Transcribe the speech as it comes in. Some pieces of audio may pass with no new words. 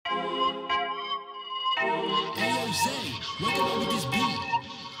Zay, wake up with this beat.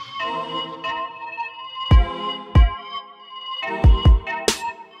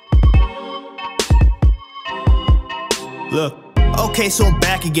 Look, okay, so I'm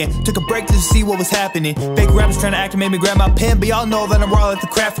back again. Took a break to see what was happening. Fake rappers trying to act and make me grab my pen, but y'all know that I'm raw like the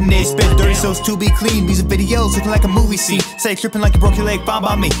craft from this. Spit dirty souls to be clean. Music videos looking like a movie scene. Say tripping like you broke your leg, fine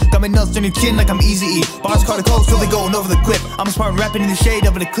by me. Got my nuts on your chin like I'm Eazy-E. Bars caught the cold, so they going over the clip. I'm a smart rapping in the shade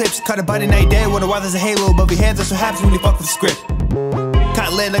of an eclipse. Cut a bite at night dead, wonder why there's a halo above your head. That's what happens when you fuck with the script.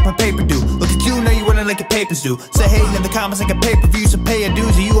 Caught lead like my paper do. Look at you, now you running like your papers do. Say hating in the comments like a pay-per-view, so pay your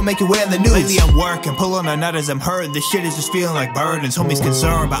dues or you will make your way in the news. Lately I'm working, pulling on nut as I'm hurting. This shit is just feeling like burdens. Homies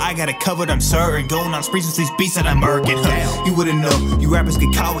concerned, but I got it covered, I'm certain. Going on sprees with these beats that I'm murking. You wouldn't know, you rappers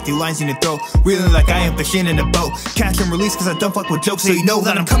get caught with your lines in your throat. Reeling like I am fishing in a boat. Catch and release cause I don't fuck with jokes, so you know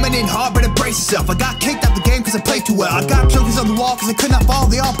that I'm coming in hard, but embrace yourself. I got kicked out the game cause I played too well. I got chokers on the wall cause I could not fall.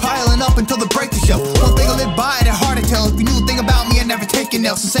 They all piling up until the break the show. One thing I live by and hard to tell. If you knew a thing about me, I never take it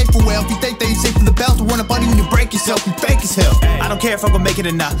else. So safe for well, if you think that you're safe from the belt, to run up on you when you break yourself, you fake as hell. I don't care if I'm gonna make it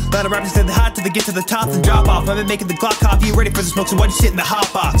or not. A lot of rappers say they're hot till they get to the top and drop off. I've been making the Glock copy, you ready for the smoke, so why you sit in the hot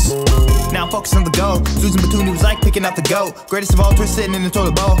box? Now I'm focused on the go. Losing between it was like picking out the goat. Greatest of all, twist sitting in the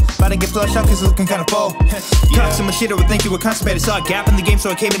toilet bowl. About to get flushed out cause it's looking kinda full. Cocks in my shit, I would think you were constipated. Saw a gap in the game, so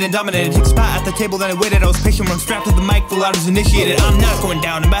I came in and dominated. Took a spot at the table, then I waited. I was patient when I'm strapped to the mic, full out was initiated. I'm not going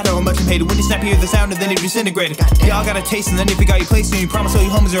down, no matter how much I'm hated. When you snap, you hear the sound and then it disintegrated. Y'all got a taste and then if you got your place, and you promise all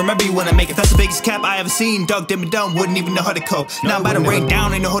your homies to remember you when I make it. That's the biggest cap I ever seen. Dog dim and dumb, wouldn't even know how to cope. Now I'm about to rain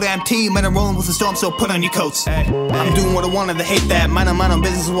down, ain't no whole damn team. And I'm rolling with the storm, so put on your coats. I'm doing what I want and they hate that. Mind on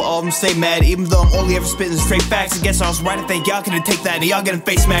business, will all of them stay mad. Even though I'm only ever spitting straight facts. I guess I was right, I think y'all couldn't take that. And y'all getting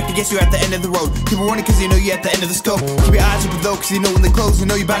face smacked, I guess you're at the end of the road. Keep it running cause you know you're at the end of the scope. Keep your eyes open though, cause you know when they close. You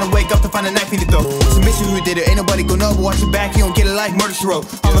know you're bound to wake up to find a knife in your throat. It's a mystery who did it, ain't nobody gonna know. But watch your back, you don't get a life, murder she wrote.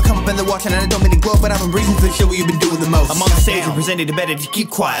 I'ma come up in the watching and I don't mean to glow, but I've been reason for the shit what you've been doing the most. I'm on the stage representing the better, just keep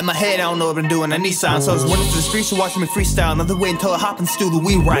quiet. In my head, I don't know what I'm doing, I need signs. So I was running to the streets to watch me freestyle. Another way until I hop and steal the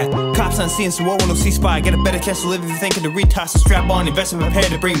weed rack. Cops on scene, so I won't no C-spy. Get a better chance to live if you're thinking to retoss and strap on. Invest and prepare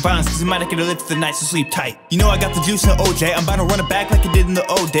to bring bonds, cause you might not get to live for the night, so sleep tight. You know I got the juice in OJ, I'm about to run it back like I did in the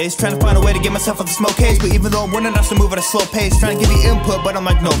old days. Trying to find a way to get myself out the smoke haze. But even though I'm running, I still move at a slow pace. Trying to give you input, but I'm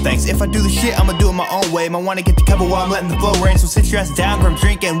like, no thanks. If I do the shit, I'ma do it my own way. Might wanna get the cover while I'm letting the flow rain. So sit your ass down, grab a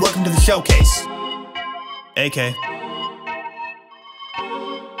drink, and welcome to the showcase. AK.